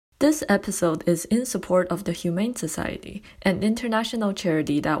This episode is in support of the Humane Society, an international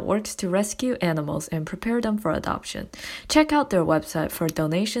charity that works to rescue animals and prepare them for adoption. Check out their website for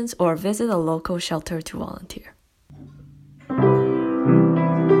donations or visit a local shelter to volunteer.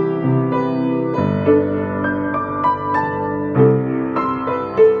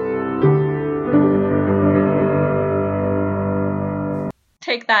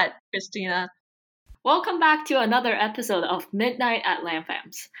 Take that, Christina. Welcome back to another episode of Midnight at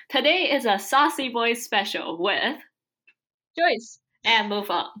Lampams. Today is a Saucy Boys special with Joyce and Move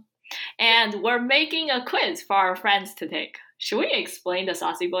On. And we're making a quiz for our friends to take. Should we explain the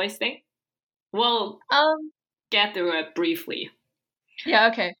Saucy Boys thing? We'll get through it briefly. Yeah,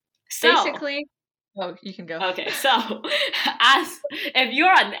 okay. So, basically, you can go. Okay, so if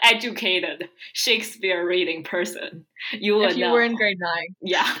you're an educated Shakespeare reading person, you would know. If you were in grade 9.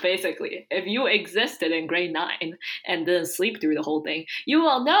 Yeah, basically. If you existed in grade 9 and didn't sleep through the whole thing, you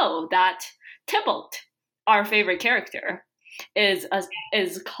will know that Tybalt, our favorite character, is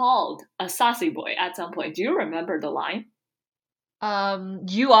called a saucy boy at some point. Do you remember the line?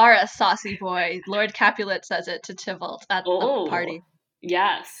 You are a saucy boy. Lord Capulet says it to Tybalt at the party.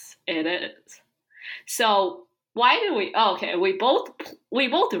 Yes, it is. So why do we? Oh, okay, we both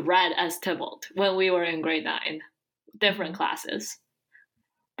read as Tybalt when we were in grade 9, different classes.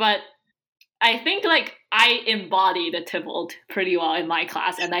 But I think I embodied the Tybalt pretty well in my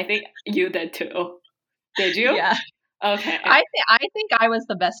class, and I think you did too. Did you? Yeah. Okay. I think I was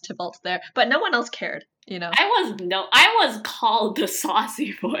the best Tybalt there, but no one else cared. You know. I was called the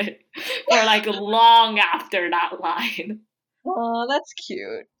saucy boy for long after that line. Oh, that's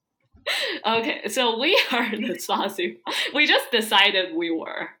cute. Okay, so we are the saucy. We just decided we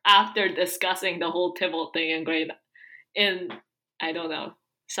were after discussing the whole Tybalt thing I don't know.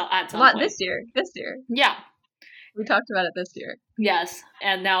 So at some point. This year. Yeah. We talked about it this year. Yes,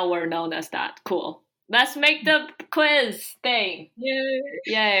 and now we're known as that. Cool. Let's make the quiz thing.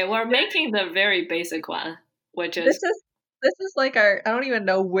 Yay. We're making the very basic one, which is This is I don't even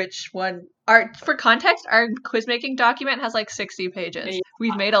know which one. For context, our quiz making document has 60 pages. Yeah.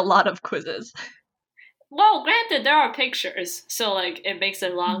 We've made a lot of quizzes. Well, granted, there are pictures, so it makes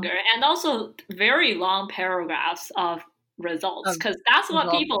it longer, and also very long paragraphs of results, because that's what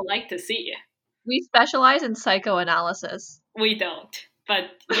people like to see. We specialize in psychoanalysis. We don't, but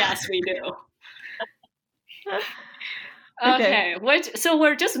yes, we do. Okay, so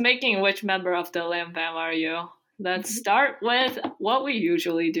we're just making which member of the Lampam are you? Let's start with what we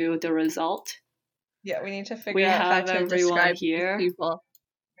usually do, the result. Yeah, we need to figure out how to describe here. People.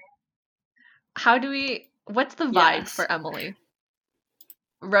 What's the vibe for Emily?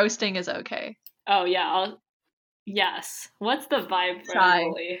 Roasting is okay. Oh, yeah. Yes. What's the vibe for shy.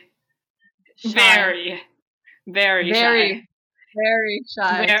 Emily? Shy. Very, very shy. Very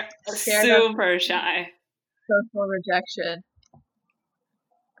shy. Super shy. Social rejection.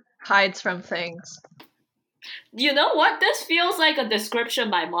 Hides from things. You know what? This feels like a description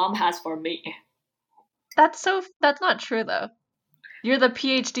my mom has for me. That's not true though. You're the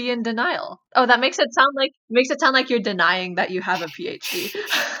PhD in denial. Oh, that makes it sound like you're denying that you have a PhD.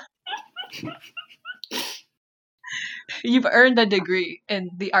 You've earned a degree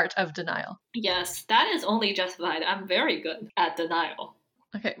in the art of denial. Yes, that is only justified. I'm very good at denial.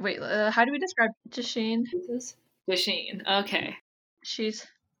 Okay, wait. How do we describe Jasheen? Jasheen. Okay. She's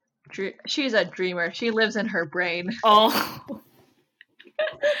a dreamer. She lives in her brain. Oh.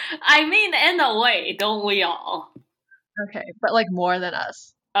 I mean, in a way, don't we all? Okay, but more than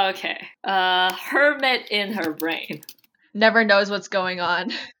us. Okay. Hermit in her brain. Never knows what's going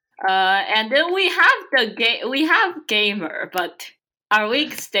on. And then we have gamer, but are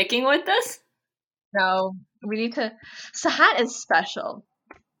we sticking with this? No, we need to. Sahat is special.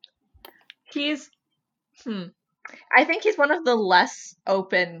 I think he's one of the less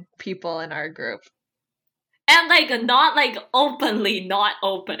open people in our group. And not openly not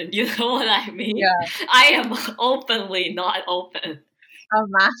open. You know what I mean? Yeah. I am openly not open. A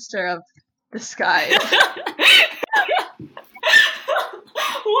master of disguise.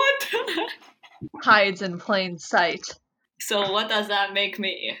 What? Hides in plain sight. So what does that make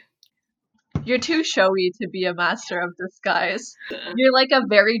me? You're too showy to be a master of disguise. You're a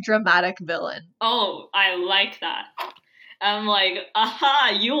very dramatic villain. Oh, I like that. I'm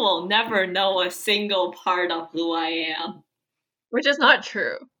aha, you will never know a single part of who I am. Which is not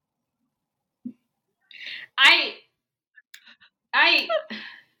true.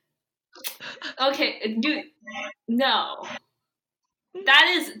 Okay, no.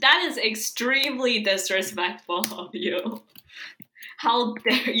 That is extremely disrespectful of you. How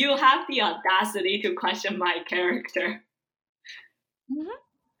dare you have the audacity to question my character? Mm-hmm.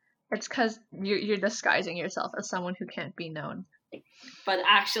 It's because you're disguising yourself as someone who can't be known. But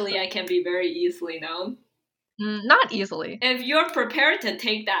actually, I can be very easily known. Not easily. If you're prepared to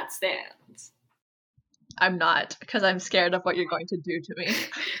take that stance. I'm not, because I'm scared of what you're going to do to me.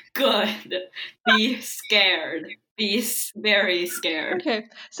 Good. Be scared. Be very scared. Okay,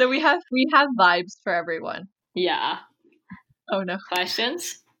 so we have vibes for everyone. Yeah. Oh no.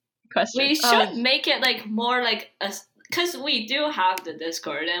 Questions? We should make it like more like a, because we do have the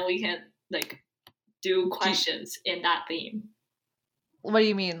Discord and we can like do questions in that theme. What do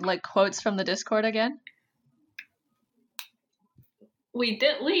you mean? Like quotes from the Discord again? We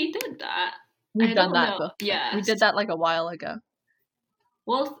did that. We've done that before. Yeah. We did that like a while ago.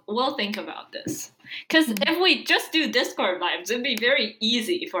 We'll think about this. Because if we just do Discord vibes, it'd be very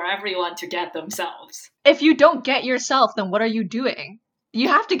easy for everyone to get themselves. If you don't get yourself, then what are you doing? You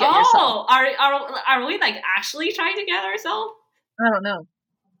have to get yourself. Oh, are we like actually trying to get ourselves? I don't know.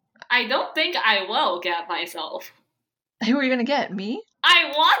 I don't think I will get myself. Who are you gonna get? Me?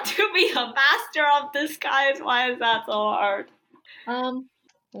 I want to be a master of disguise. Why is that so hard?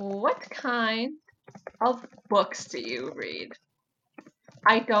 What kind of books do you read?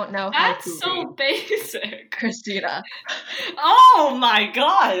 I don't know how to read. That's so basic. Christina. Oh my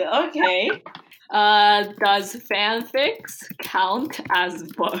god, okay. Does fanfics count as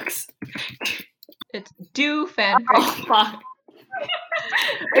books? It's do fanfics. Oh fuck.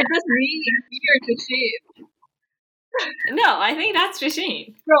 It's just me or Jasheen. No, I think that's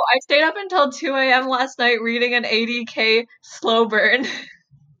Jasheen. Bro, I stayed up until 2 a.m. last night reading an 80k slow burn.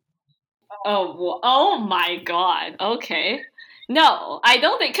 Oh my god, okay. No, I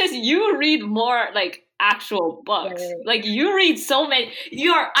don't think, because you read more like actual books. Right. Like you read so many.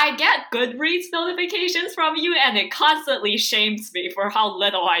 I get Goodreads notifications from you, and it constantly shames me for how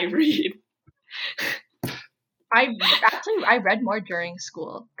little I read. I read more during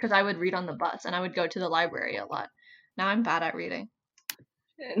school because I would read on the bus and I would go to the library a lot. Now I'm bad at reading.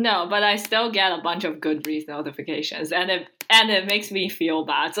 No, but I still get a bunch of Goodreads notifications, and it makes me feel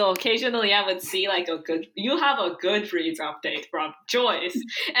bad. So occasionally I would see like you have a Goodreads update from Joyce,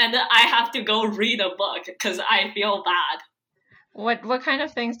 and I have to go read a book because I feel bad. What kind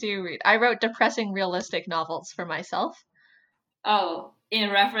of things do you read? I wrote depressing realistic novels for myself. Oh,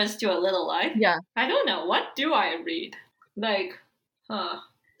 in reference to A Little Life? Yeah. I don't know. What do I read? Like,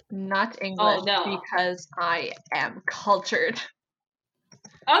 Not English, because I am cultured.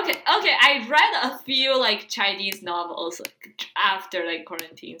 Okay. I read a few like Chinese novels after like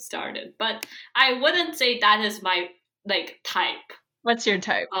quarantine started, but I wouldn't say that is my like type. What's your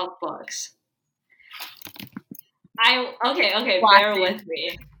type of books? Okay, Classy. bear with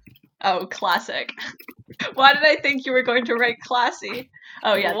me. Oh, classic. Why did I think you were going to write classy?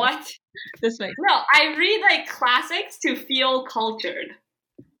 Oh yeah. What? This makes No, I read like classics to feel cultured.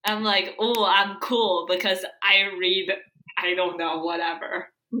 I'm like, oh, I'm cool because I read, I don't know, whatever.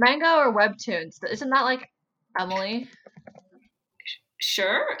 Manga or webtoons? Isn't that like Emily?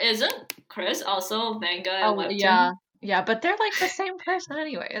 Sure, isn't Chris also manga and webtoon? Yeah, but they're like the same person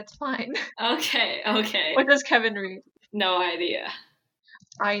anyway. It's fine. Okay. What does Kevin read? No idea.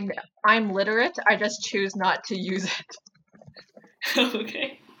 I'm literate. I just choose not to use it.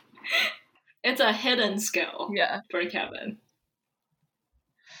 Okay. It's a hidden skill. Yeah. For Kevin.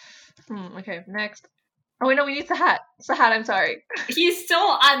 Okay, next. Oh wait, no, we need Sahat. Sahat, I'm sorry. He's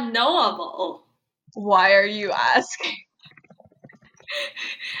so unknowable. Why are you asking?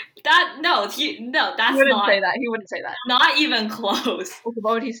 That's He not. say that. He wouldn't say that. Not even close.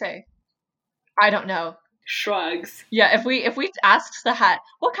 What would he say? I don't know. Shrugs. Yeah, if we ask Sahat,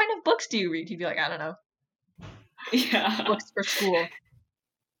 what kind of books do you read? He'd be like, I don't know. Yeah. Books for school.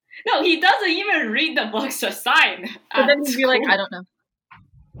 No, he doesn't even read the books assigned. But then he'd be like, I don't know.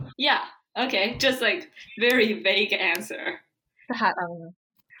 Yeah. Okay. Just like very vague answer. Sahat, I don't know.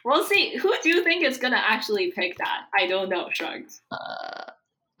 We'll see. Who do you think is gonna actually pick that? I don't know. Shrugs. I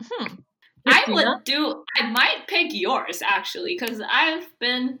might pick yours actually, because I've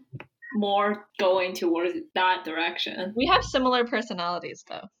been more going towards that direction. We have similar personalities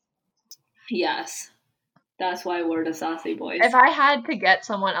though. Yes. That's why we're the Saucy Boys. If I had to get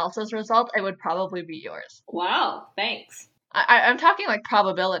someone else's result, it would probably be yours. Wow, thanks. I'm talking like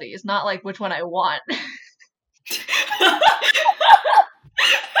probabilities, not like which one I want.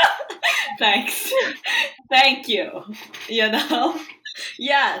 Thanks. Thank you. You know?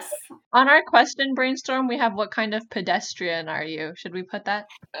 Yes. On our question brainstorm, we have what kind of pedestrian are you? Should we put that?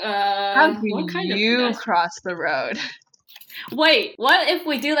 How do you cross the road? Wait, what if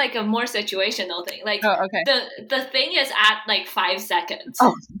we do like a more situational thing? Like Oh, okay. the thing is at like 5 seconds.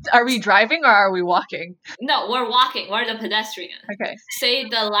 Oh, are we driving or are we walking? No, we're walking. We're the pedestrian. Okay. Say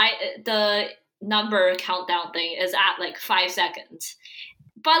the number countdown thing is at like 5 seconds.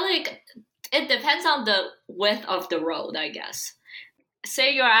 But like it depends on the width of the road, I guess.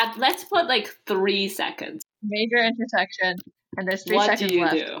 Say you're at, let's put like 3 seconds. Major intersection, and there's 3 What seconds do you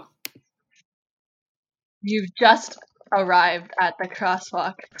left. do? You've just arrived at the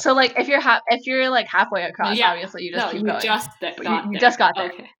crosswalk. So like if you're like halfway across, Yeah. obviously you just No, keep you going. just got You there. just got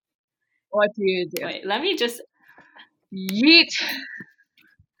there. Okay. What do you do? Wait, let me just. Yeet.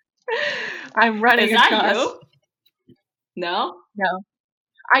 I'm running Is that across. you? No? No.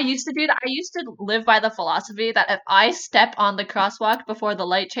 I used to do that. I used to live by the philosophy that if I step on the crosswalk before the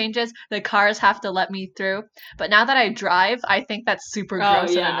light changes, the cars have to let me through. But now that I drive, I think that's super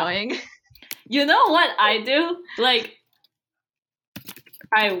gross and annoying. You know what I do? Like,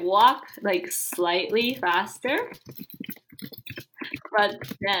 I walk like slightly faster, but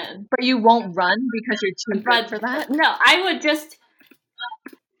then. But you won't run because you're too good for that? No, I would just.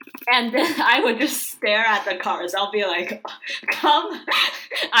 And then I would just stare at the cars. I'll be like, come,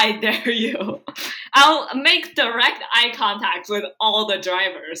 I dare you. I'll make direct eye contact with all the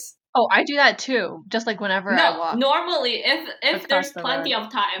drivers. Oh, I do that too. Just like whenever I walk. Normally, if there's the plenty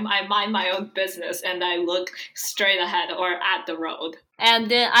of time, I mind my own business and I look straight ahead or at the road.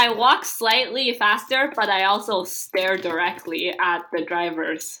 And then I walk slightly faster, but I also stare directly at the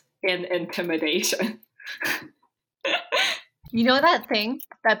drivers in intimidation. You know that thing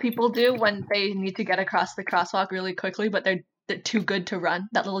that people do when they need to get across the crosswalk really quickly, but they're too good to run?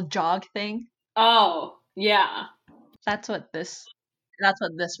 That little jog thing? Oh, yeah. That's what this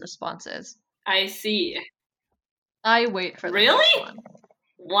response is. I see. I wait for the Really? next one.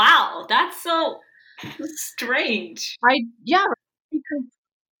 Wow, that's so strange. Yeah, because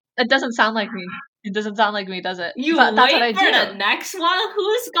it doesn't sound like me. It doesn't sound like me, does it? You but that's wait what I for do. the next one?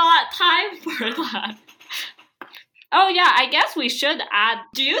 Who's got time for that? Oh yeah, I guess we should add.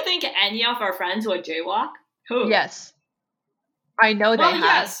 Do you think any of our friends would jaywalk? Who? Yes. I know they have.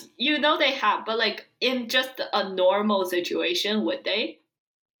 Yes, you know they have, but like in just a normal situation, would they?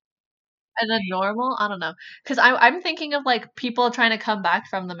 In a normal? I don't know. Because I'm thinking of like people trying to come back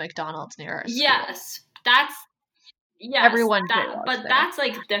from the McDonald's near our school. Yes, that's everyone that, but there. that's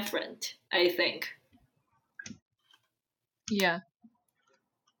like different, I think. Yeah.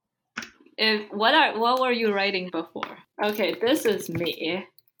 What were you writing before? Okay, this is me.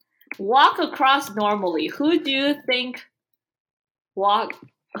 Walk across normally. Who do you think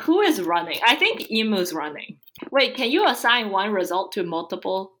who is running? I think Emu's running. Wait, can you assign one result to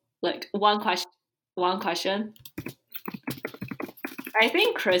multiple, like one question? I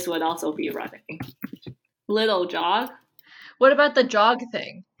think Chris would also be running. Little jog. What about the jog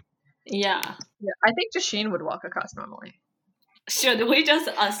thing? Yeah. I think Jasheen would walk across normally. Should we just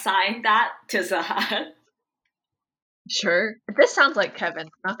assign that to Zahad? Sure. This sounds like Kevin,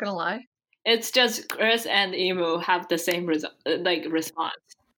 not gonna lie. It's just Chris and Emu have the same response.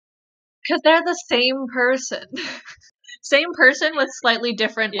 Because they're the same person. Same person with slightly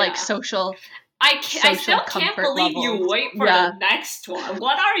different like social. I still can't believe levels. You wait for the next one.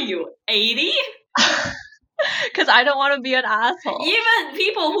 What are you, 80? Because I don't want to be an asshole. Even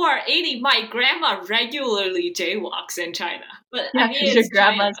people who are 80, my grandma regularly jaywalks in China. But yeah, I mean, your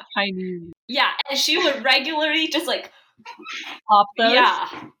grandma's Chinese. Yeah, and she would regularly just like hop those. Yeah.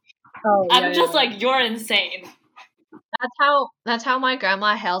 Oh, yeah, I'm just like, you're insane. That's how my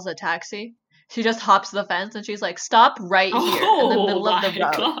grandma hails a taxi. She just hops the fence and she's like, "Stop right here in the middle of the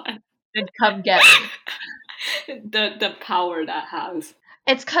road God. and come get me." The power that has.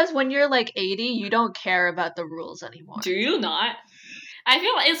 It's because when you're like 80, you don't care about the rules anymore. Do you not? I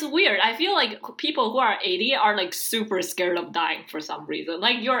feel like it's weird. I feel like people who are 80 are like super scared of dying for some reason.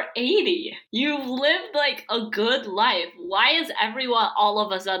 Like, you're 80. You've lived like a good life. Why is everyone all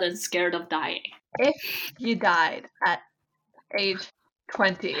of a sudden scared of dying? If you died at age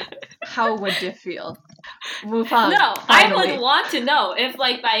 20, how would you feel? Move on. No, finally. I would want to know if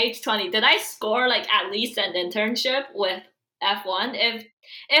like by age 20, did I score like at least an internship with F1?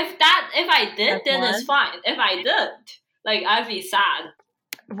 If I did, F1? then it's fine. If I didn't, like, I'd be sad.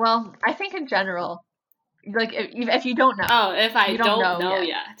 Well, I think in general, like if you don't know. Oh, if I don't know yet.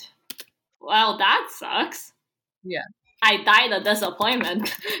 yet. Well, that sucks. Yeah. I died of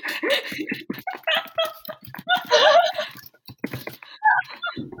disappointment.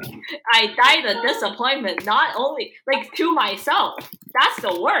 I died of disappointment, not only like to myself. That's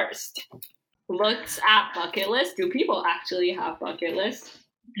the worst. Looks at bucket list. Do people actually have bucket lists?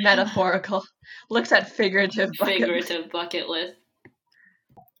 Metaphorical. Looks at figurative bucket list.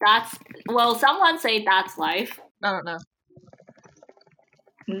 Someone say that's life. I don't know.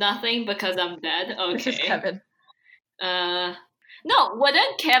 Nothing because I'm dead. Okay. This is Kevin. No,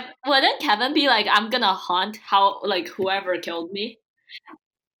 wouldn't Kevin be like, I'm gonna haunt whoever killed me?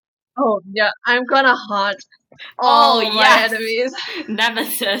 Oh yeah, I'm gonna haunt all my enemies.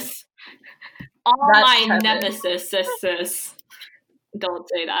 Nemesis. All that's my Kevin. Nemesis. Don't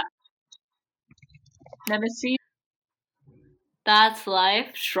say that. Nemesis. That's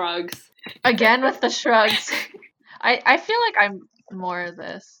life. Shrugs. Again with the shrugs. I feel like I'm more of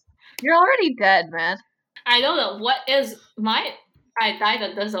this. You're already dead, man. I don't know. What is my... I died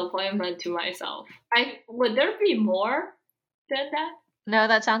a disappointment to myself. Would there be more than that? No,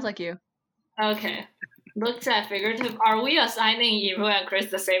 that sounds like you. Okay. Looks at figurative. Are we assigning Emu and Chris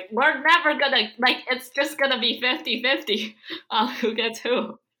the same? We're never gonna... it's just gonna be 50-50 on who gets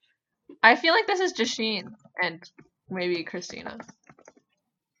who. I feel like this is Jasheen and maybe Christina.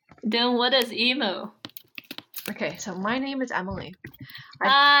 Then what is Emu? Okay, so my name is Emily.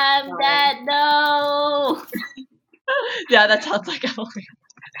 I'm dead, no! Yeah, that sounds like Emily.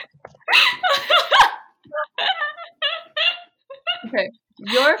 Okay,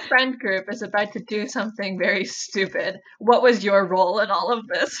 your friend group is about to do something very stupid. What was your role in all of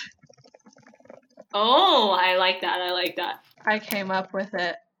this? Oh, I like that. I came up with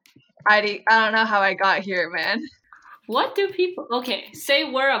it. I don't know how I got here, man. What do people... Okay, say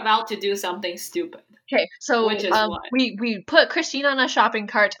we're about to do something stupid. Okay, so which is what? We put Christina on a shopping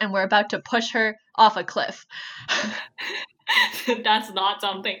cart and we're about to push her off a cliff. That's not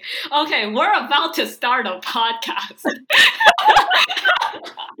something. Okay, we're about to start a podcast.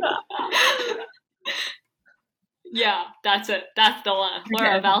 Yeah, that's it. That's the one. Okay.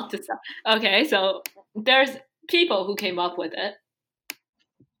 We're about to start. Okay, so there's people who came up with it.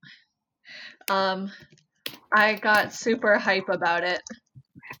 I got super hype about it.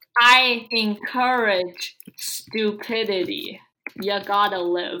 I encourage stupidity. You gotta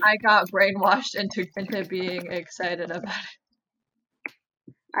live. I got brainwashed into being excited about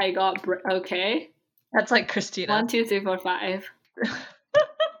it. Okay. That's like Christina. 1, 2, 3, 4, 5.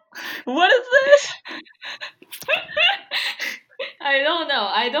 What is this? I don't know.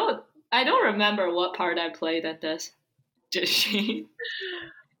 I don't remember what part I played at this. Jasheen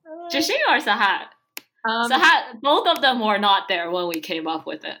or Sahat? Sahat, both of them were not there when we came up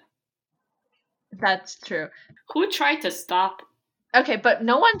with it. That's true. Who tried to stop? Okay, but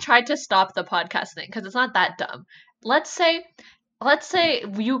no one tried to stop the podcast thing because it's not that dumb. Let's say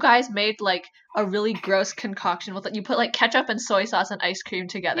you guys made like a really gross concoction with it. You put like ketchup and soy sauce and ice cream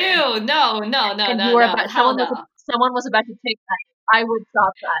together. Ew, no. Someone was about to take that. I would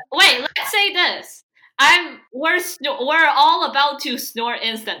stop that. Wait, let's say this. We're all about to snort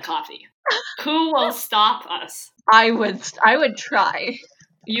instant coffee. Who will stop us? I would try.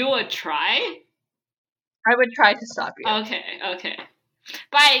 You would try? I would try to stop you. Okay.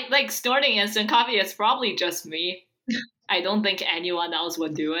 By like snorting instant coffee, it's probably just me. I don't think anyone else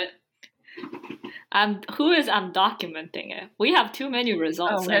would do it. I'm documenting it. We have too many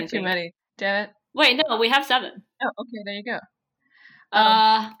results. Oh, we have too many. Damn it. Wait, no, we have 7. Oh, okay, there you go.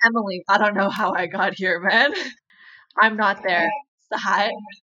 Emily, I don't know how I got here, man. I'm not there. Sahat.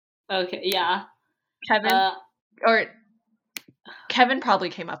 Okay, yeah. Kevin probably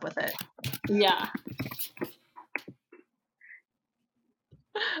came up with it. Yeah.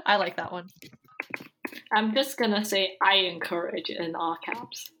 I like that one. I'm just gonna say I encourage in all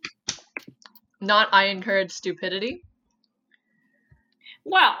caps. Not I encourage stupidity?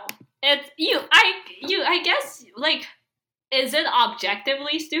 Well, I guess, like, is it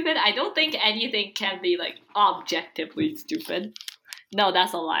objectively stupid? I don't think anything can be, like, objectively stupid. No,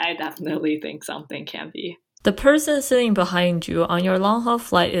 that's a lie. I definitely think something can be. The person sitting behind you on your long-haul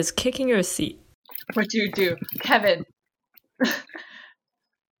flight is kicking your seat. What do you do? Kevin.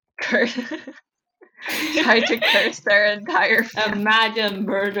 Try to curse their entire family. Imagine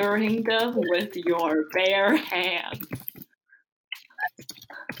murdering them with your bare hands.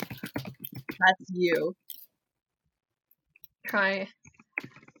 That's you. Try.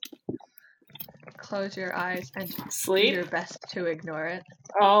 Close your eyes and sleep. Do your best to ignore it.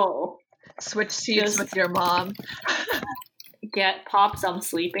 Oh. Switch seats with your mom. Pop some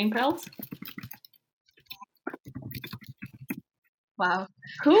sleeping pills. Wow.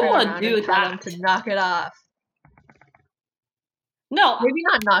 Who would do that? To knock it off. No. Maybe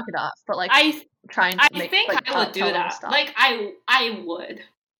not knock it off, but like I think I would do that. Like I would.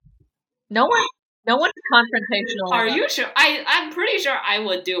 No one's confrontational. Are you sure? I'm pretty sure I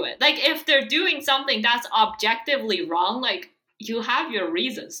would do it. Like if they're doing something that's objectively wrong, like you have your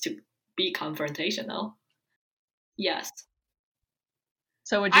reasons to be confrontational. Yes.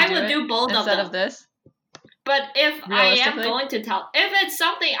 So would you I would do both of instead them. of this? But if I am Realistically? going to if it's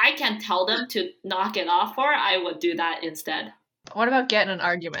something I can tell them to knock it off for, I would do that instead. What about getting an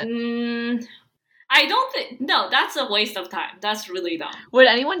argument? I don't think, no, that's a waste of time. That's really dumb. Would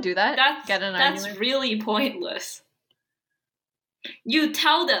anyone do that? That's argument? really pointless. You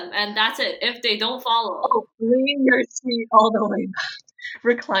tell them, and that's it. If they don't follow, lean your seat all the way back.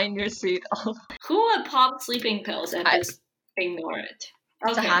 Recline your seat. Who would pop sleeping pills and just ignore it?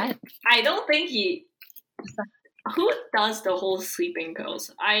 It's a hat. I don't think who does the whole sleeping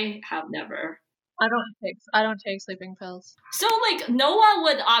pills? I have never. I don't take sleeping pills. So like no one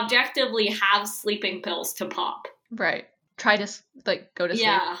would objectively have sleeping pills to pop. Right. Try to like go to sleep.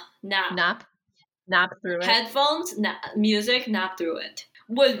 Yeah, nap through it. Headphones, music, nap through it.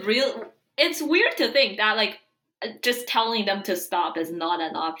 It's weird to think that like just telling them to stop is not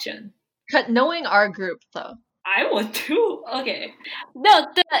an option. Knowing our group though. I would too. Okay. No,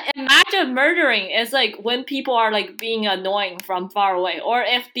 imagine murdering is like when people are like being annoying from far away, or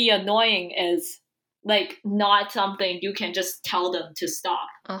if the annoying is like not something you can just tell them to stop.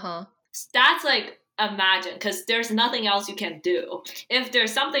 That's like imagine, because there's nothing else you can do. If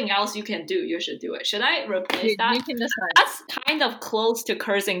there's something else you can do, you should do it. Should I replace that? You can decide. That's kind of close to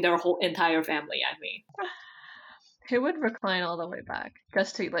cursing their whole entire family. I mean, who would recline all the way back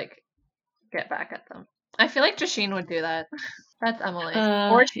just to like get back at them? I feel like Jasheen would do that. That's Emily.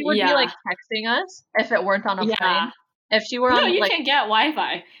 Or she would be like texting us if it weren't on a plane. If she were on, you can get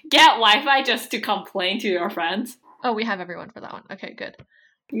Wi-Fi. Get Wi-Fi just to complain to your friends. Oh, we have everyone for that one. Okay, good.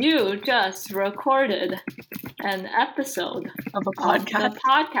 You just recorded an episode of a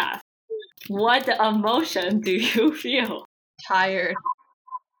podcast. What emotion do you feel? Tired.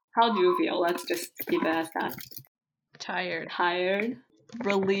 How do you feel? Let's just keep it as that. Tired.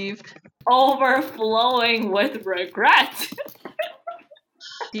 Relieved. Overflowing with regret.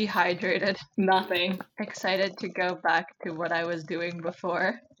 Dehydrated. Nothing. Excited to go back to what I was doing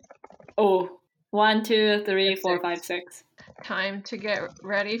before. Oh, 1, 2, 3, 4, 5, 6. Time to get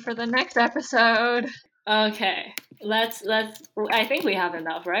ready for the next episode. Okay. Let's I think we have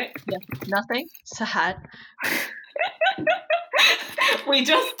enough, right? Yeah. Nothing? It's a hat. We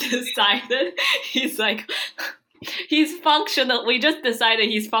just decided he's functional. We just decided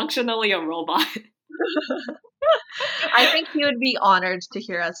he's functionally a robot. I think he would be honored to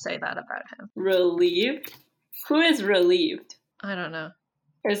hear us say that about him. Relieved? Who is relieved? I don't know.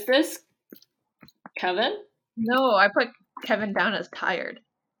 Is this Kevin? No, I put Kevin down as tired.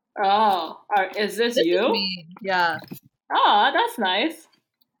 Oh, is this you? Me. Yeah. Oh, that's nice.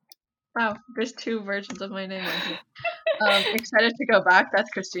 Wow, there's 2 versions of my name on here. Excited to go back, that's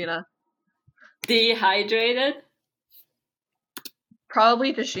Christina. Dehydrated?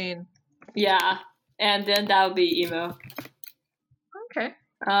 Probably Jasheen. Yeah, and then that would be emo. Okay.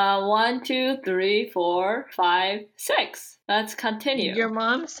 1, 2, 3, 4, 5, 6. Let's continue. Your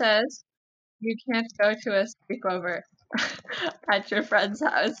mom says you can't go to a sleepover at your friend's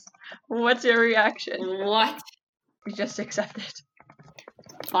house. What's your reaction? What? You just accept it.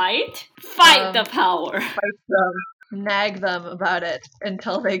 Fight? Fight the power. Fight them. Nag them about it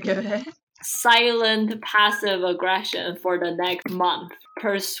until they give it. Silent passive aggression for the next month.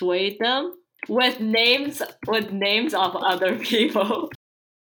 Persuade them with names of other people.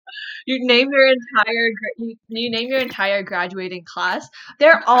 You name your entire graduating class.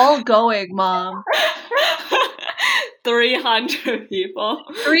 They're all going, Mom. 300 people.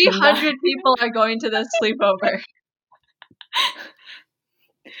 300 people are going to this sleepover.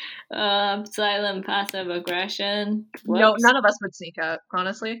 Silent passive aggression. Whoops. No, none of us would sneak out,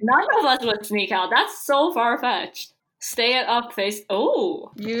 honestly. None of us would sneak out. That's so far-fetched. Stay it up face.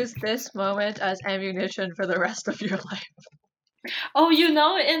 Oh. Use this moment as ammunition for the rest of your life. Oh, you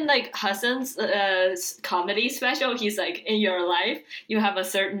know, in like Hassan's comedy special, he's like, in your life, you have a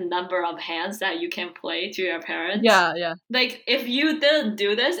certain number of hands that you can play to your parents. Yeah. Like, if you didn't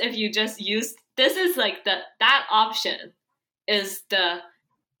do this, if you just used, this is like that option is the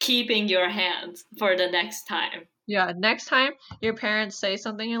keeping your hands for the next time. Yeah, next time your parents say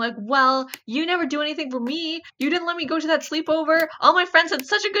something, you're like, well, you never do anything for me. You didn't let me go to that sleepover. All my friends had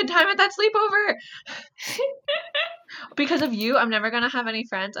such a good time at that sleepover. Because of you, I'm never going to have any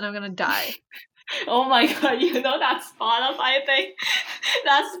friends and I'm going to die. Oh my god, you know that Spotify thing?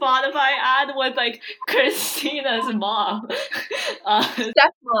 That Spotify ad with like Christina's mom.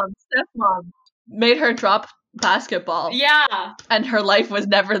 Stepmom. Made her drop basketball. Yeah. And her life was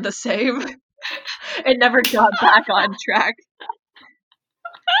never the same. It never got back on track.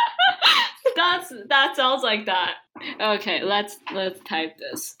 That sounds like that. Okay, let's type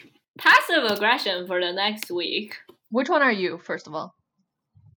this. Passive aggression for the next week. Which one are you, first of all?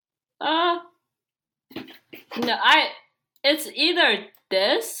 No, it's either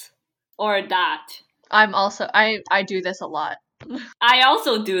this or that. I'm also I do this a lot. I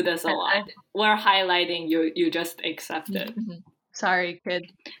also do this a lot. We're highlighting you just accept it. Sorry,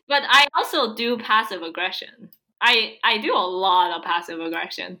 kid. But I also do passive aggression. I do a lot of passive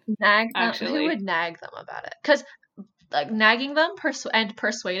aggression. Nag them. Actually. Who would nag them about it? Because like nagging them and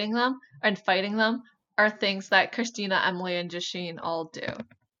persuading them and fighting them are things that Christina, Emily, and Jasheen all do.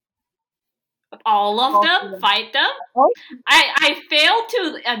 All of them? Fight them? Oh. I fail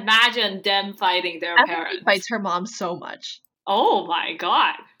to imagine them fighting their Emily parents. fights her mom so much. Oh my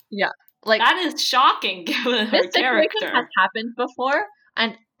god. Yeah. Like that is shocking given her this character. Situation has happened before,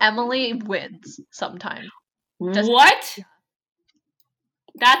 and Emily wins sometimes. What?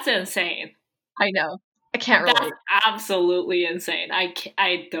 That's insane. I know. I can't relate. That's absolutely insane.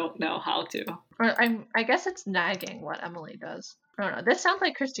 I don't know how to. I guess it's nagging what Emily does. I don't know. This sounds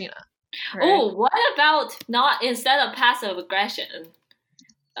like Christina. Right? Oh, what about not instead of passive aggression?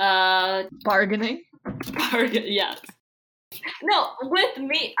 Bargaining? Yes. No, with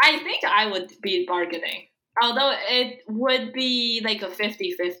me, I think I would be bargaining. Although it would be like a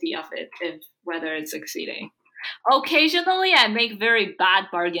 50-50 of it, if whether it's succeeding. Occasionally, I make very bad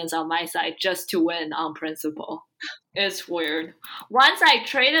bargains on my side just to win on principle. It's weird. Once I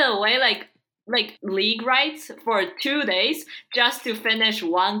traded away like league rights for 2 days just to finish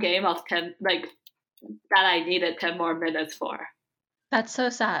one game of 10, like that I needed 10 more minutes for. That's so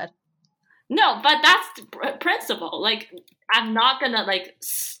sad. No, but that's the principle. Like I'm not gonna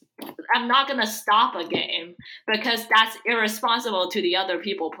stop a game because that's irresponsible to the other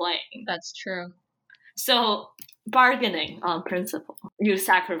people playing. That's true. So bargaining on principle. You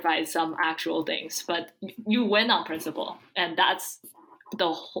sacrifice some actual things, but you win on principle, and that's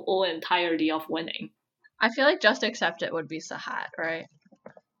the whole entirety of winning. I feel like just accept it would be Sahat, right?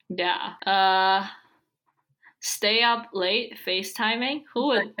 Yeah. Stay up late, FaceTiming? Who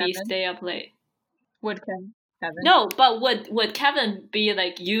would be stay up late? Would Kevin? No, but would Kevin be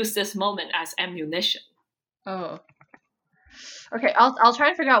like use this moment as ammunition? Oh. Okay, I'll try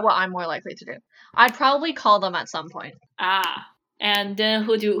and figure out what I'm more likely to do. I'd probably call them at some point. And then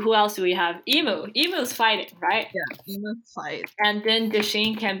who else do we have? Emu's fighting, right? Yeah, Emu fight. And then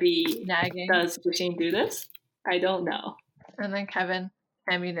Jasheen can be nagging. Does Jasheen do this? I don't know. And then Kevin,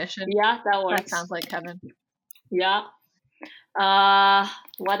 ammunition. Yeah, that works. That sounds like Kevin. Yeah.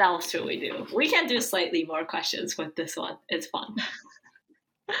 What else should we do? We can do slightly more questions with this one. It's fun.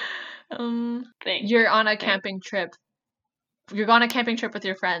 You're on a camping trip. You're on a camping trip with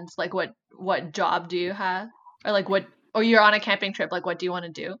your friends. Like, what job do you have? Or like what? Or you're on a camping trip. Like, what do you want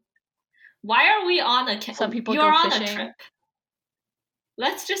to do? Why are we on a camping? Some people you're go on fishing. A trip.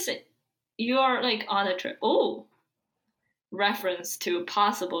 Let's just say you're like on a trip. Oh, reference to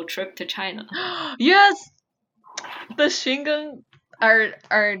possible trip to China. Yes, the Shingon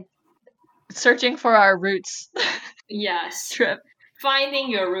are searching for our roots. Yes, trip. Finding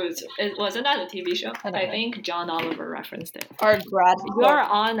Your Roots. Wasn't that a TV show? I think John Oliver referenced it. Our grad. You're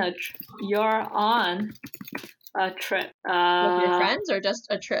on a trip. With your friends or just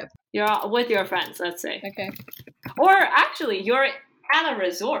a trip? You're with your friends, let's say. Okay. Or actually, you're at a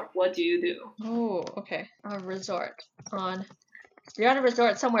resort. What do you do? Oh, okay. A resort. You're at a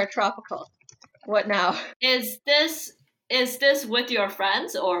resort somewhere tropical. What now? Is this with your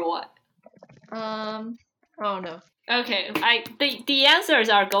friends or what? I don't know. Okay, the answers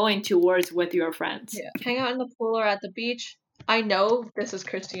are going towards with your friends. Yeah. Hang out in the pool or at the beach. I know this is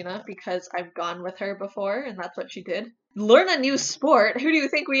Christina because I've gone with her before and that's what she did. Learn a new sport? Who do you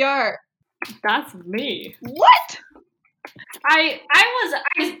think we are? That's me. What? I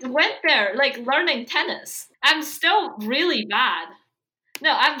went there like learning tennis. I'm still really bad.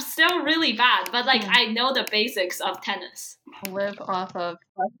 No, I'm still really bad, but like I know the basics of tennis. Live off of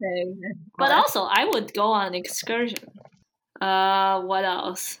buffet. But also, I would go on excursion. What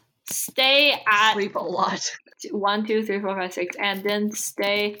else? Stay at sleep a lot. 1, 2, 3, 4, 5, 6, and then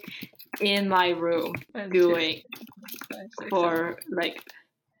stay in my room doing 5, 6, for 7. Like.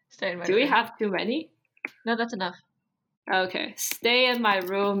 Stay in my do room. We have too many? No, that's enough. Okay. Stay in my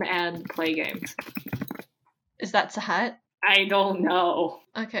room and play games. Is that Sahat? I don't know.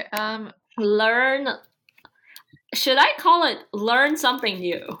 Okay, learn. Should I call it learn something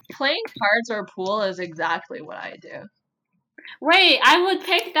new? Playing cards or pool is exactly what I do. Wait, I would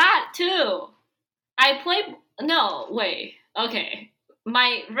pick that too. No, wait. Okay.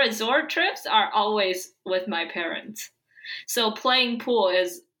 My resort trips are always with my parents. So playing pool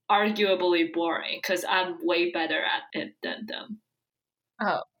is arguably boring because I'm way better at it than them.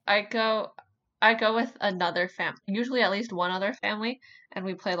 Oh, I go with another family, usually at least one other family, and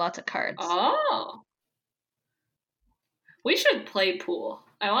we play lots of cards. Oh. We should play pool.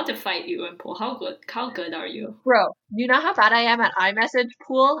 I want to fight you in pool. How good are you? Bro, you know how bad I am at iMessage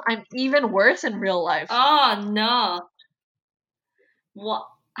pool? I'm even worse in real life. Oh no. What?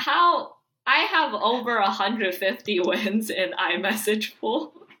 How? I have over 150 wins in iMessage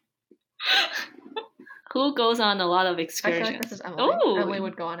pool. Who goes on a lot of excursions? I feel like this is Emily. Ooh. Emily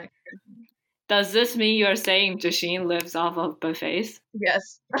would go on excursions. Does this mean you're saying Jasheen lives off of buffets?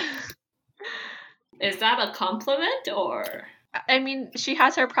 Yes. Is that a compliment or? I mean, she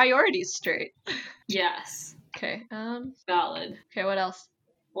has her priorities straight. Yes. Okay. Valid. Okay, what else?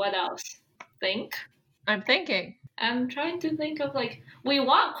 What else? Think? I'm thinking. I'm trying to think of we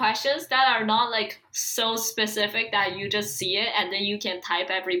want questions that are not so specific that you just see it and then you can type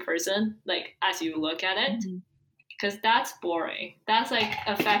every person as you look at it. Because that's boring. That's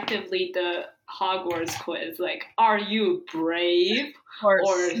effectively the Hogwarts quiz. Are you brave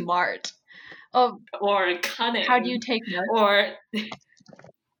or smart? Or cunning? How do you take notes? Or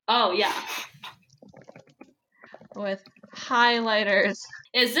oh yeah, with highlighters.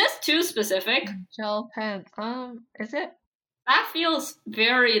 Is this too specific? Gel pen. Is it? That feels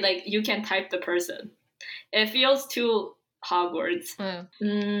very you can type the person. It feels too Hogwarts.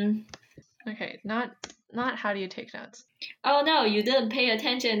 Okay, not how do you take notes? Oh no, you didn't pay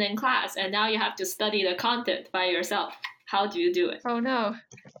attention in class and now you have to study the content by yourself. How do you do it? Oh no,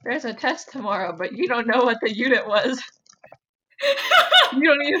 there's a test tomorrow, but you don't know what the unit was. You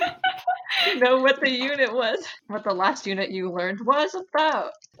don't even know what the unit was. What the last unit you learned was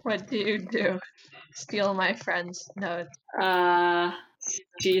about. What do you do? Steal my friend's notes.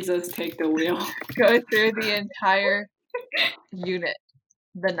 Jesus, take the wheel. Go through the entire unit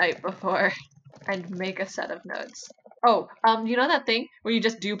the night before and make a set of notes. Oh, you know that thing where you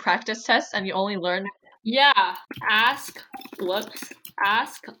just do practice tests and you only learn? Yeah. Ask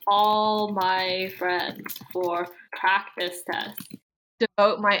all my friends for practice tests.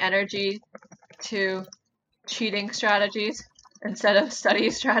 Devote my energy to cheating strategies instead of study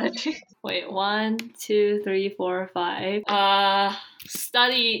strategies. Wait, 1, 2, 3, 4, 5.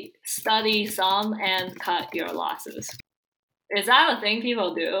 Study some and cut your losses. Is that a thing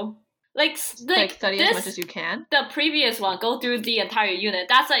people do? Study as much as you can? The previous one, go through the entire unit.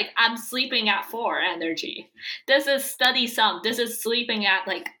 That's I'm sleeping at 4 energy. This is study some. This is sleeping at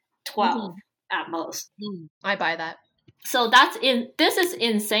 12 at most. I buy that. So this is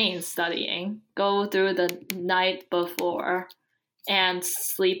insane studying. Go through the night before and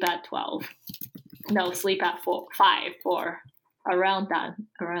sleep at 12. No, sleep at 5, around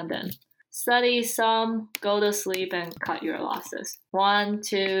then. Study some, go to sleep, and cut your losses. 1,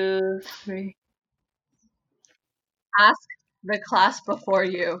 2, 3. Ask the class before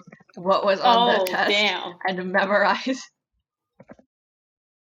you what was on the test. Damn. And memorize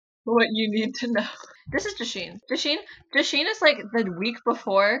what you need to know. This is Jasheen. Jasheen is the week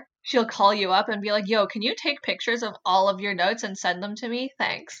before, she'll call you up and be like, yo, can you take pictures of all of your notes and send them to me?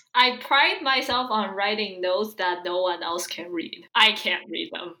 Thanks. I pride myself on writing notes that no one else can read. I can't read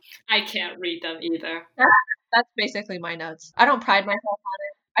them. I can't read them either. That's basically my notes. I don't pride myself on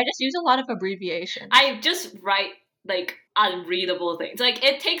it. I just use a lot of abbreviations. I just write unreadable things.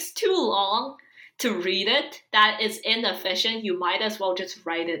 It takes too long to read it. That is inefficient. You might as well just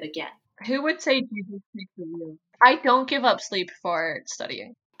write it again. Who would say Jesus takes the wheel? I don't give up sleep for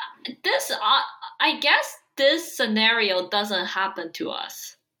studying. I guess this scenario doesn't happen to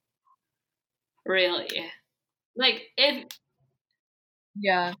us. Really. If...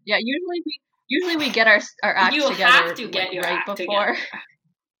 Yeah. Usually we get our act together. You have to get your right act before. Together.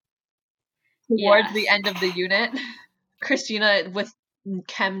 Towards the end of the unit. Christina with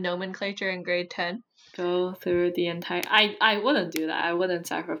chem nomenclature in grade 10. Go through the entire... I wouldn't do that. I wouldn't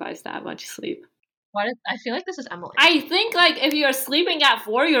sacrifice that much sleep. I feel like this is Emily. I think if you're sleeping at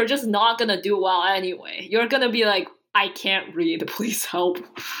 4, you're just not gonna do well anyway. You're gonna be I can't read, please help.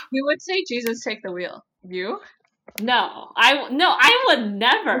 You would say Jesus take the wheel. You? No, I would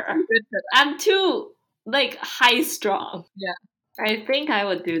never. I'm too high strung. Yeah. I think I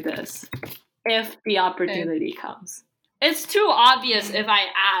would do this if the opportunity comes. It's too obvious if I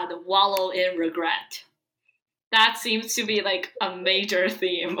add wallow in regret. That seems to be a major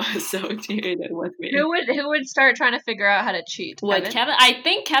theme associated with me. Who would start trying to figure out how to cheat? Kevin? I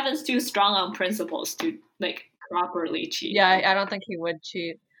think Kevin's too strong on principles to properly cheat. Yeah, I don't think he would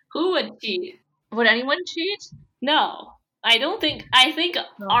cheat. Who would cheat? Would anyone cheat? No. I don't think. I think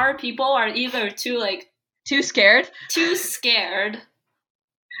our people are either too Too scared Too scared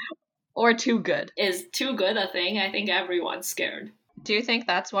or too good? is too good a thing. I think everyone's scared. Do you think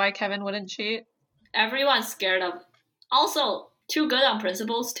that's why Kevin wouldn't cheat? Everyone's scared of. Also, too good on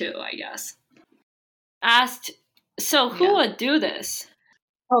principles too, I guess. Asked, so who Yeah. would do this?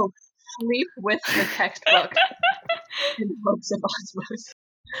 Oh, sleep with the textbook in hopes of osmosis.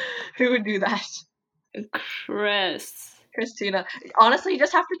 Who would do that? Chris. Christina. Honestly, you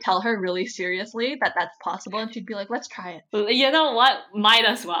just have to tell her really seriously that that's possible, and she'd be like, let's try it. You know what? Might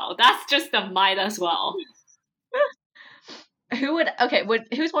as well. That's just a might as well.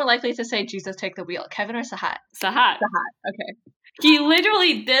 Who's more likely to say Jesus take the wheel, Kevin or Sahat? Sahat. Okay. He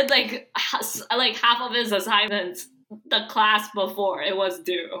literally did like half of his assignments the class before it was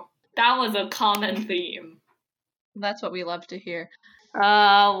due. That was a common theme. That's what we love to hear.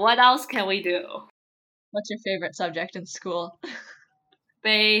 What else can we do? What's your favorite subject in school?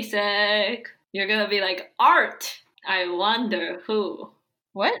 Basic. You're gonna be like, art. I wonder who.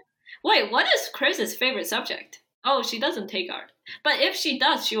 What? Wait, what is Chris's favorite subject? Oh, she doesn't take art. But if she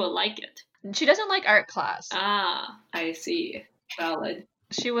does, she will like it. She doesn't like art class. Ah, I see. Valid.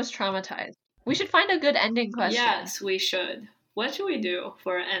 She was traumatized. We should find a good ending question. Yes, we should. What should we do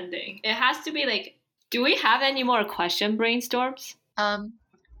for an ending? It has to be like, do we have any more question brainstorms?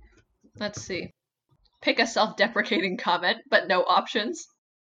 Let's see. Pick a self-deprecating comment, but no options.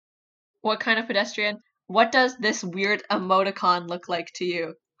 What kind of pedestrian? What does this weird emoticon look like to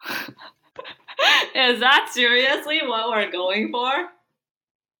you? Is that seriously what we're going for?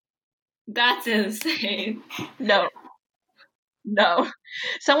 That's insane. No.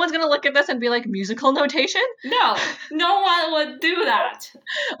 Someone's gonna look at this and be like, musical notation? No one would do that.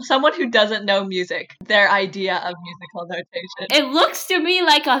 Someone who doesn't know music, their idea of musical notation. It looks to me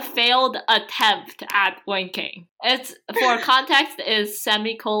like a failed attempt at winking. It's, for context, is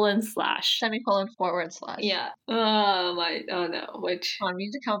semicolon/. Semicolon // Yeah. Oh no. Which? Come on, we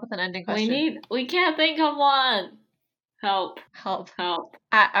need to come up with an ending question. We can't think of one. Help.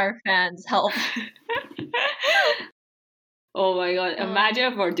 At our fans, help. Oh my god,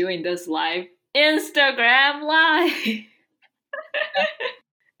 imagine if we're doing this live. Instagram live!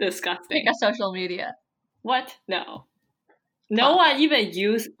 Disgusting. Pick a social media. What? No. No one even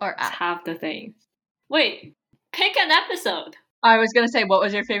uses or app. Half the thing. Wait, pick an episode. I was gonna say, what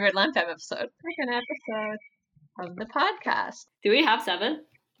was your favorite LambFam episode? Pick an episode of the podcast. Do we have 7?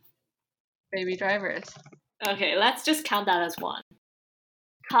 Baby drivers. Okay, let's just count that as 1.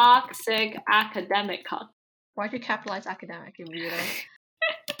 Toxic academic cup. Why'd you capitalize academic, you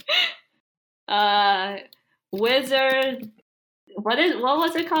weirdo? Wizard. What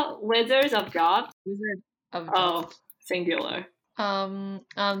was it called? Wizards of Jobs. Wizard of Jobs. Oh, singular.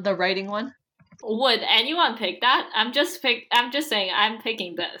 The writing one. Would anyone pick that? I'm just saying I'm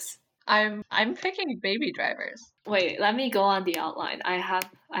picking this. I'm picking baby drivers. Wait, let me go on the outline. I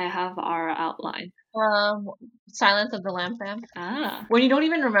have our outline. Silence of the LambFam. Ah. When you don't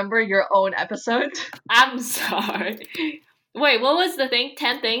even remember your own episode. I'm sorry. Wait, what was the thing?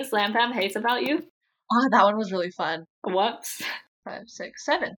 10 things LambFam hates about you? Oh, that one was really fun. Whoops. 5, 6,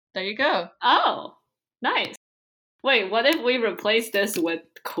 7. There you go. Oh, nice. Wait, what if we replace this with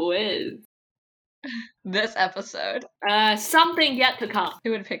quiz? This episode. Something yet to come.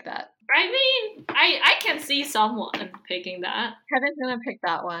 Who would pick that? I mean, I can see someone picking that. Kevin's gonna pick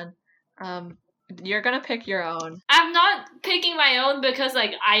that one. You're gonna pick your own. I'm not picking my own because,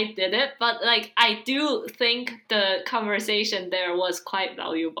 like, I did it, but, like, I do think the conversation there was quite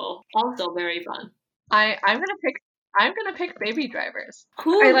valuable. Also very fun. I'm gonna pick baby drivers.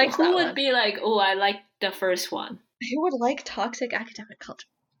 Who would be like, oh, I like the first one? Who would like toxic academic culture?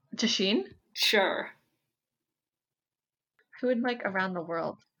 Tasheen? Sure. Who would like around the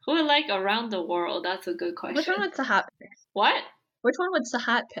world? Who would like around the world? That's a good question. Which one would Sahat pick? What? Which one would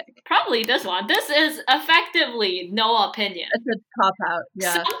Sahat pick? Probably this one. This is effectively no opinion. It's a cop-out,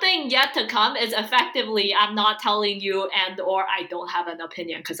 yeah. Something yet to come is effectively I'm not telling you or I don't have an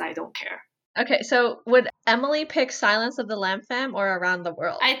opinion because I don't care. Okay, so would Emily pick Silence of the LambFam or Around the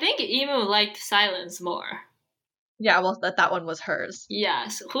World? I think Emu liked Silence more. Yeah, well, that one was hers.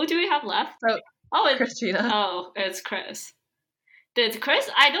 Yes. Who do we have left? It's Christina. Oh, it's Chris. Did Chris?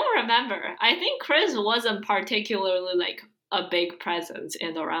 I don't remember. I think Chris wasn't particularly, like, a big presence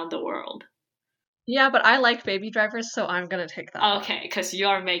in Around the World. Yeah, but I liked Baby Drivers, so I'm gonna take that. Okay, because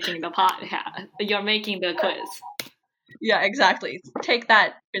you're making the podcast. You're making the quiz. Yeah, exactly. Take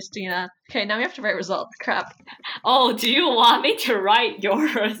that, Christina. Okay, now we have to write results. Crap. Oh, do you want me to write your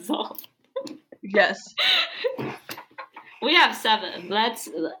result? Yes. We have 7. Let's...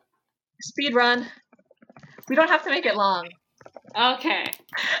 Speed run. We don't have to make it long. Okay.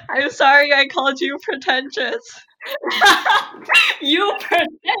 I'm sorry I called you pretentious. You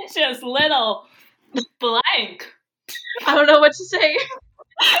pretentious little blank. I don't know what to say.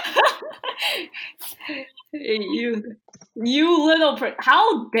 You little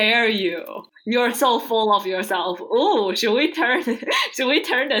how dare you? You're so full of yourself. Ooh, should we turn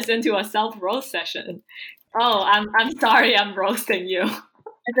this into a self-roast session? Oh, I'm sorry I'm roasting you.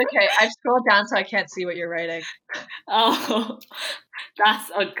 It's okay. I've scrolled down so I can't see what you're writing. Oh,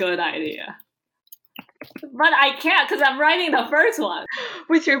 that's a good idea. But I can't because I'm writing the first one.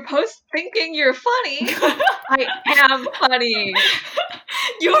 With your post thinking you're funny, I am funny.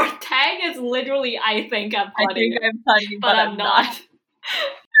 Your tag is literally I think I'm funny. I think I'm funny, but I'm not.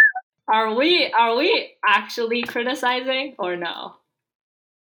 Are we actually criticizing or no?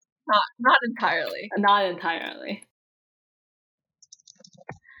 Not entirely. Not entirely.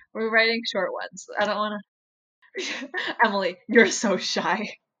 We're writing short ones. I don't want to. Emily, you're so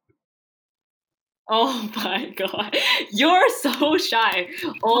shy. Oh my god. You're so shy.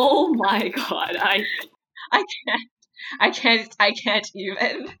 Oh my god. I can't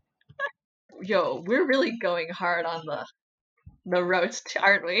even. Yo, we're really going hard on the roast,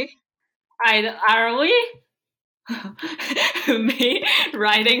 aren't we? Are we? Me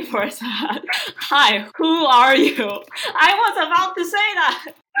writing for that. Hi, who are you? I was about to say that.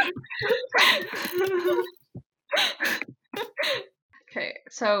 Okay,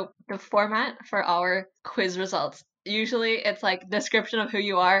 so the format for our quiz results, usually it's like description of who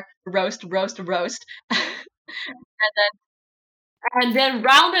you are, roast, and then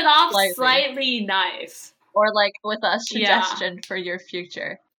round it off slightly nice. Or like with a suggestion for your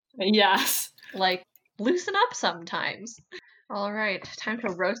future. Yes. Like, loosen up sometimes. All right, time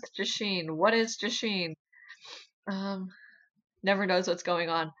to roast Jasheen. What is Jasheen? Never knows what's going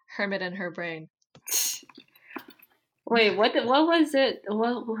on. Hermit in her brain. Wait, what was it?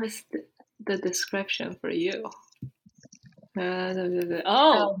 What was the description for you?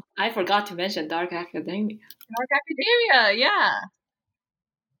 I forgot to mention Dark Academia. Dark Academia, yeah.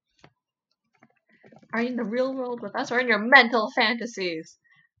 Are you in the real world with us or in your mental fantasies?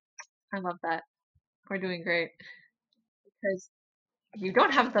 I love that. We're doing great. Because you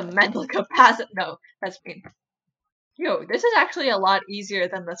don't have the mental capacity. No, that's mean. Yo, this is actually a lot easier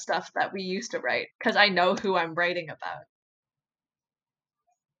than the stuff that we used to write. Because I know who I'm writing about.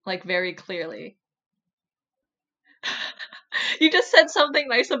 Like, very clearly. You just said something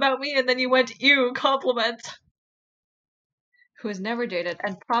nice about me and then you went, ew, compliment. Who has never dated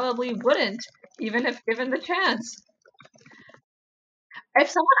and probably wouldn't, even if given the chance. If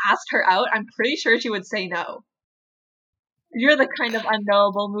someone asked her out, I'm pretty sure she would say no. You're the kind of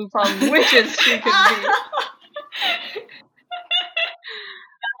unknowable Mufang wishes she could be.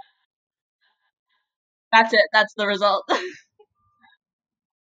 That's it. That's the result.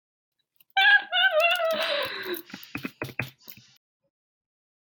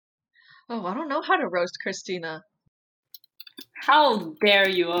 Oh, I don't know how to roast Christina. How dare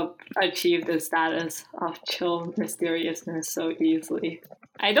you achieve the status of chill mysteriousness so easily?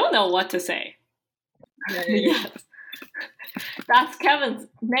 I don't know what to say. Yes. That's Kevin's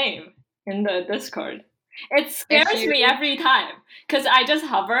name in the Discord. It scares me every time because I just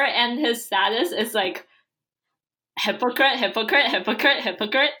hover and his status is like hypocrite, hypocrite, hypocrite,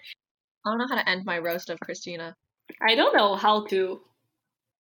 hypocrite. I don't know how to end my roast of Christina. I don't know how to.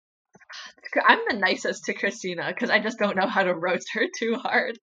 I'm the nicest to Christina because I just don't know how to roast her too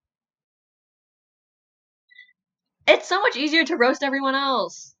hard. It's so much easier to roast everyone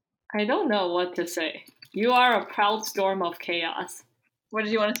else. I don't know what to say. You are a proud storm of chaos. What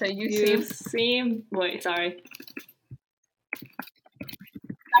did you want to say? You seem. Wait, sorry.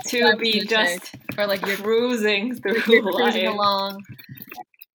 To be just or like you're cruising through cruising along.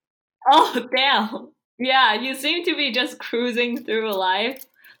 Oh damn! Yeah, you seem to be just cruising through life,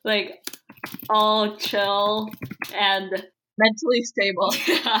 like all chill and mentally stable.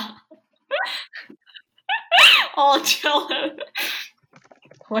 Yeah. All chill.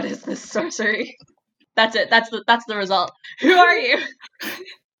 What is this sorcery? That's it. That's the result. Who are you?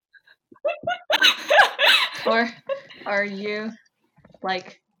 Or are you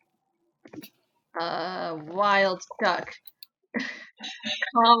like a wild duck?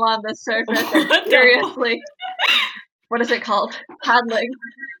 Calm on the surface and seriously. What is it called? Paddling.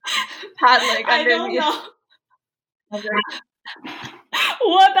 Paddling underneath. I don't know.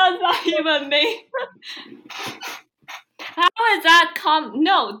 What does that even mean? How is that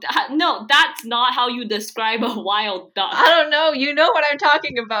No, that's not how you describe a wild duck. I don't know. You know what I'm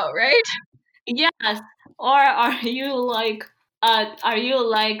talking about, right? Yes. Or are you like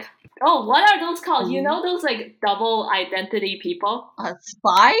Oh, what are those called? You know those like double identity people? A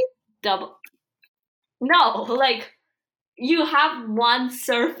spy? Double. No, like you have one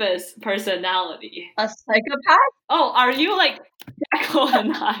surface personality. A psychopath? Oh, are you like Jekyll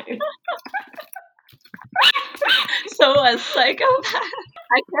and Hyde? So a psychopath?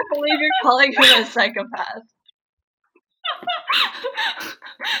 I can't believe you're calling him a psychopath.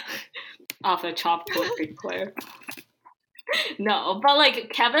 Off a chocolate Claire. No, but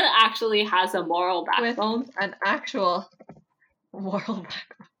like Kevin actually has a moral backbone. With an actual moral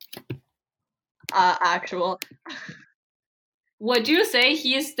backbone. Actual. Would you say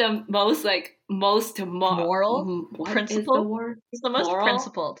he's the most moral? What principled? is the word? He's the most moral?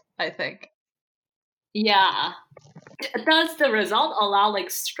 principled, I think. Yeah. Does the result allow like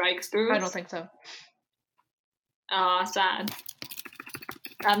strikes through? I don't think so. Sad.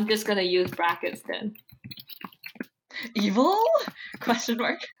 I'm just gonna use brackets then. Evil? Question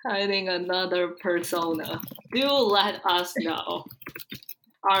mark. Hiding another persona. Do let us know.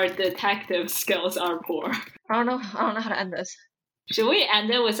 Our detective skills are poor. I don't know how to end this. Should we end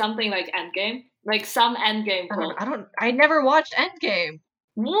it with something like Endgame? Like some Endgame quote. I never watched Endgame.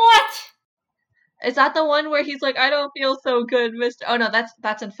 What? Is that the one where he's like, I don't feel so good, Mr. Oh no,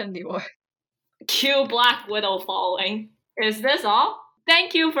 that's Infinity War. Cue Black Widow falling. Is this all?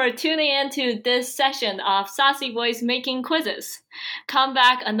 Thank you for tuning in to this session of Saucy Boys Making Quizzes. Come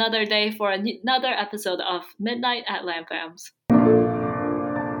back another day for another episode of Midnight at Lampams.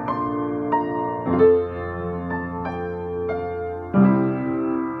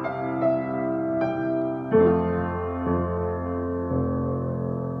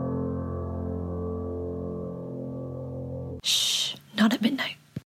 Shh, not at midnight.